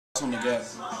one to go.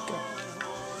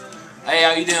 Hey,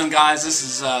 how you doing, guys? This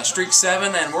is Streak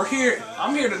 7, and we're here.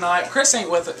 I'm here tonight. Kris ain't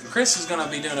with it. Kris is going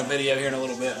to be doing a video here in a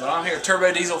little bit, but I'm here.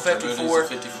 Turbo Diesel 54,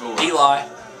 Eli,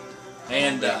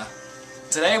 and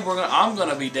today I'm going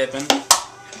to be dipping.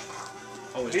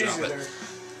 Always drop it.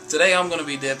 Today I'm going to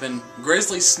be dipping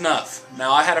Grizzly Snuff.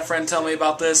 Now, I had a friend tell me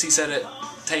about this. He said it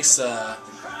tastes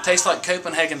like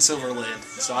Copenhagen silver lid,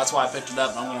 so that's why I picked it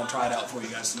up, and I'm going to try it out for you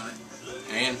guys tonight.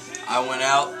 And I went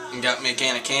out and got me a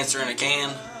can of Cancer in a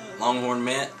can. Longhorn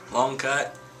mint, long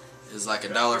cut, is like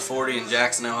 $1.40 in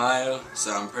Jackson, Ohio.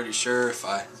 So I'm pretty sure if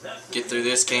I get through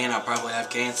this can, I'll probably have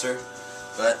Cancer.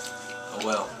 But oh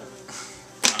well.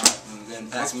 Alright, go ahead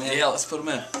and pass them in. Yeah, let's put them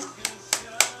in.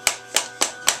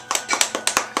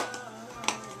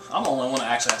 I'm the only one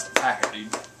that actually has to pack it,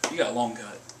 dude. You got a long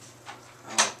cut.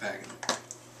 I like packing.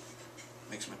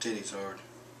 Makes my titties hard.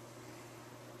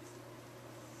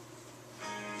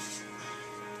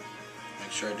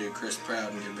 Make sure I do Kris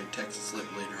proud and get a big Texas lip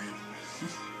bleeder in.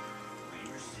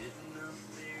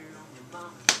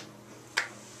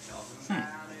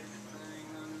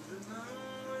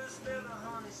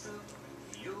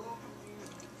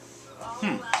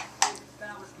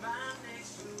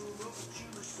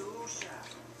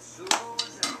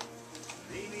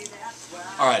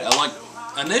 Alright,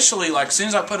 initially, as soon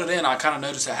as I put it in, I kind of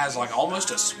noticed it has like almost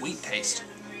a sweet taste.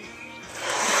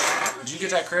 Did you get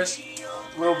that, Kris?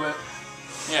 A little bit.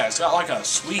 Yeah, it's got like a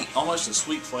sweet, almost a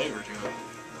sweet flavor to it.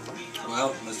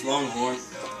 Well, this Longhorn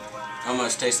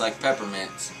almost tastes like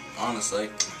peppermints, honestly.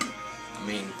 I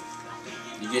mean,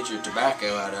 you get your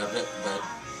tobacco out of it, but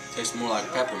it tastes more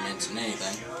like peppermints than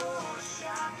anything.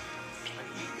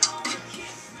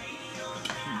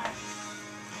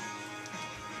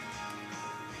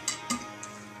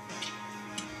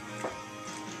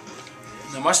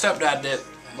 Now, my stepdad dipped,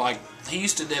 he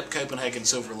used to dip Copenhagen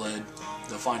silver lid,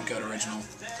 the fine cut original,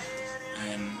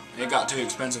 and it got too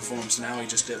expensive for him, so now he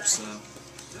just dips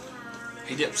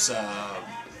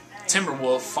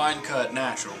Timberwolf fine cut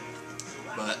natural.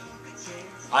 But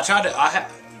I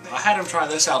had him try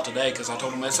this out today because I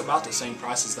told him it's about the same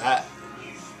price as that.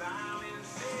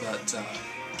 But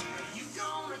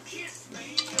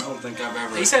I don't think I've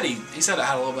ever. He said it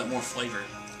had a little bit more flavor.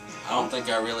 I don't think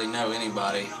I really know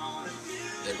anybody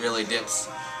that really dips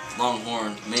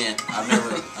Longhorn mint. I've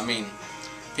never. I mean,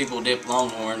 people dip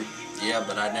Longhorn, yeah,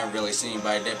 but I've never really seen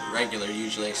anybody dip it regular.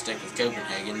 Usually they stick with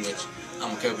Copenhagen, which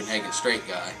I'm a Copenhagen straight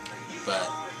guy. But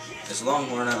this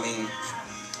Longhorn, I mean,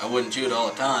 I wouldn't chew it all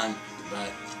the time,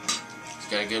 but it's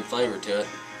got a good flavor to it.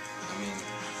 I mean,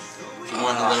 if you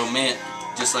want a little mint,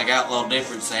 just like Outlaw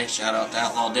Dipper would say, shout out to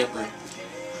Outlaw Dipper.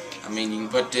 I mean, you can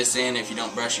put this in if you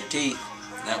don't brush your teeth.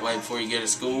 That way, before you go to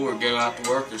school or go out to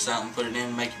work or something, put it in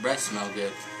and make your breath smell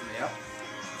good. Yep.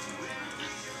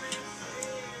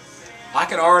 I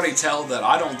can already tell that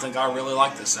I don't think I really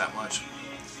like this that much.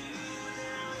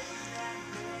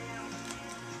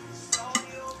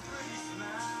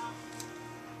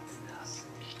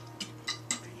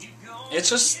 It's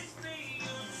just,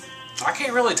 I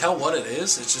can't really tell what it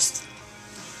is. It's just,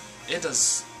 it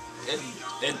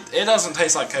doesn't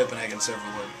taste like Copenhagen silver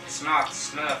lid. It's not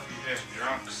snuff, you're just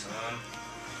drunk, son.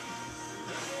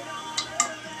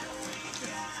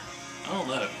 I don't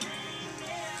know.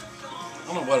 I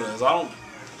don't know what it is. I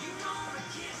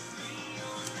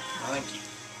think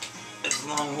it's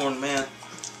Longhorn mint.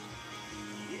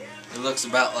 It looks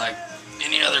about like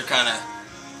any other kind of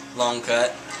long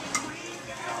cut.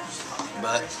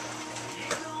 But,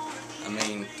 I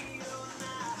mean,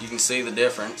 you can see the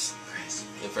difference,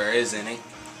 if there is any.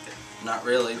 Not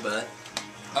really, but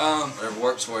whatever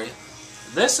works for you.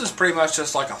 This is pretty much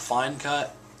just like a fine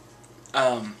cut.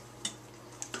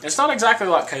 It's not exactly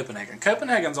like Copenhagen.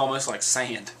 Copenhagen's almost like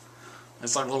sand.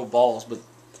 It's like little balls, but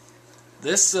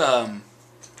this is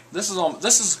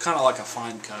kind of like a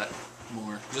fine cut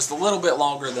more, just a little bit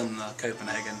longer than the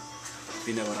Copenhagen, if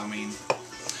you know what I mean.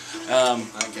 I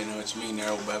think I know what you mean there,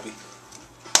 old Bubby.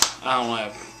 I don't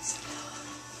know.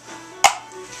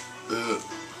 Ugh.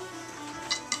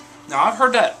 Now, I've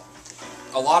heard that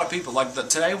a lot of people,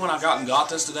 today when I got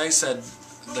this today,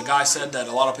 the guy said that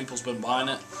a lot of people's been buying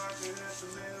it.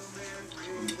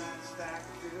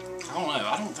 I don't know.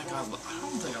 I don't think I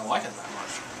like it that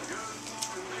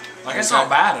much. It's not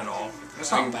bad at all.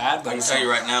 It's not bad, but I can tell you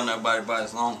right now, nobody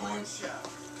buys Longhorns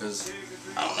because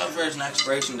I don't know if there's an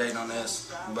expiration date on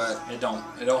this, but it don't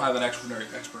have an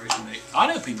expiration date. I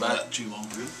know people that chew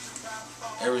Longhorn.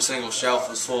 Every single shelf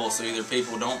is full, so either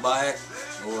people don't buy it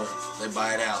or they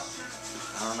buy it out.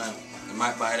 I don't know. They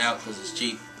might buy it out because it's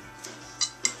cheap.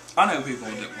 I know people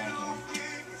who dip Longhorn.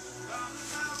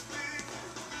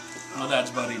 My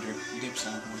dad's buddy dips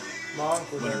Longhorn. My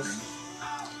uncle wintergreen. does.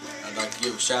 I'd like to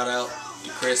give a shout out to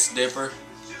Kris Dipper.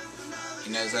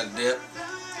 He knows how to dip.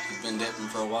 He's been dipping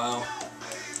for a while.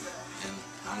 And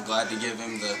I'm glad to give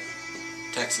him the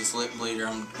Texas lip bleeder.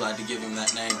 I'm glad to give him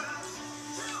that name.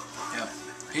 Yep.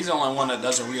 He's the only one that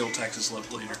does a real Texas lip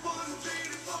bleeder.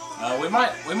 We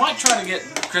might try to get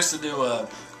Kris to do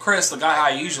Kris, the guy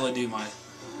I usually do my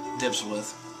dips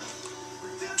with.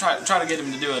 Try to get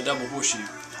him to do a double horseshoe,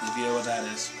 if you know what that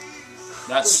is.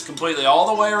 That's completely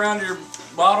all the way around your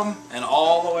bottom and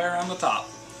all the way around the top.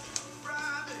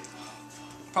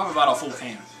 Probably about a full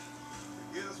can.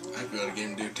 I think we ought to get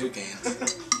him to do 2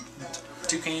 cans.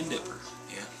 2-can dipper.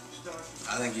 Yeah.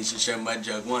 I think he should show Mud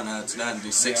Jug 1 how it's done.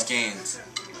 Do 6 cans.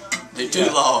 Do 2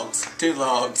 Yeah. logs. 2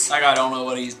 logs. That guy don't know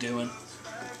what he's doing.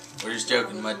 We're just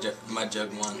joking, Mud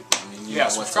Jug 1. I mean, you Yeah, know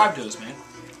what's subscribe up. to us, man.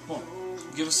 Come on.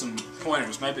 Give us some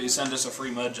pointers. Maybe send us a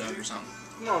free mud jug or something.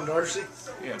 Come on, Darcy.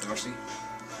 Yeah, Darcy.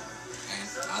 And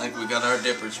I think we got our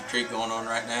Dippers retreat going on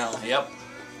right now. Yep.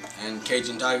 And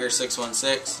Cajun Tiger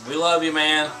 616. We love you,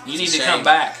 man. You need It's a to come shame.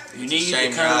 back. You It's a need to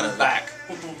shame you're out of come it. back.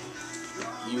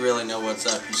 You really know what's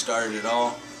up. You started it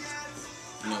all.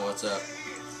 You know what's up.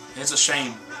 It's a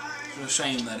shame. It's a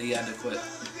shame that he had to quit.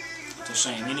 It's a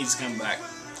shame. He needs to come back.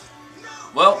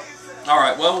 Well,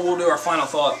 alright. Well, we'll do our final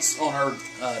thoughts on our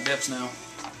dips now.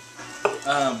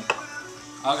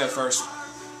 I'll go first.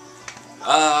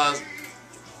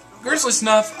 Grizzly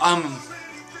Snuff,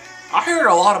 I heard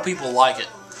a lot of people like it.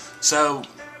 So,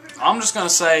 I'm just going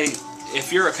to say,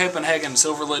 if you're a Copenhagen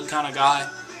silver lid kind of guy,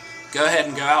 go ahead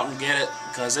and go out and get it,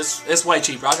 because it's way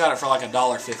cheaper. I got it for like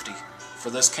 $1.50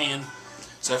 for this can.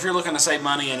 So if you're looking to save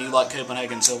money and you like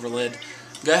Copenhagen silver lid,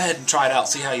 go ahead and try it out,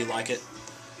 see how you like it.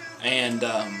 And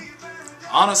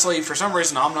honestly, for some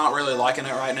reason, I'm not really liking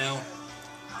it right now.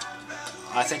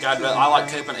 I think I like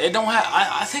Copenhagen. It don't have.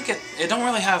 I think it don't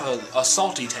really have a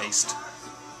salty taste.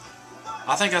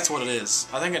 I think that's what it is.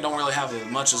 I think it don't really have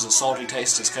as much as a salty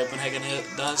taste as Copenhagen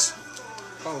does.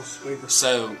 Oh, sweeter.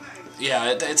 So,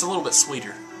 yeah, it's a little bit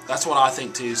sweeter. That's what I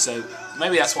think too. So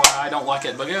maybe that's why I don't like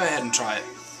it. But go ahead and try it.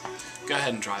 Go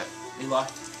ahead and try it. Eli?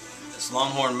 It's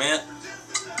Longhorn Mint.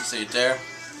 You see it there?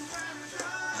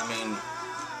 I mean,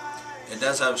 it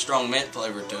does have a strong mint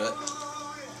flavor to it.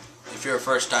 If you're a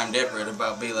first-time dipper,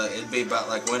 it'd be about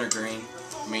like wintergreen.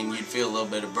 I mean, you'd feel a little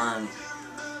bit of burn.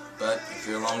 But if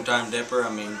you're a long-time dipper, I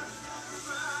mean,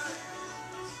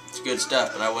 it's good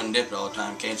stuff. But I wouldn't dip it all the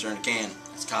time. Cans are in a can.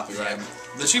 It's copyright. Yeah.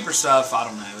 The cheaper stuff, I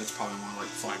don't know. It's probably more like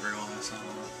Fly Grill on this. I don't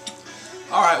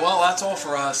know. All right. Well, that's all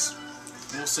for us.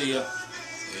 We'll see you.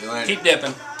 See you later. Keep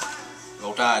dipping.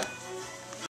 Roll Tide.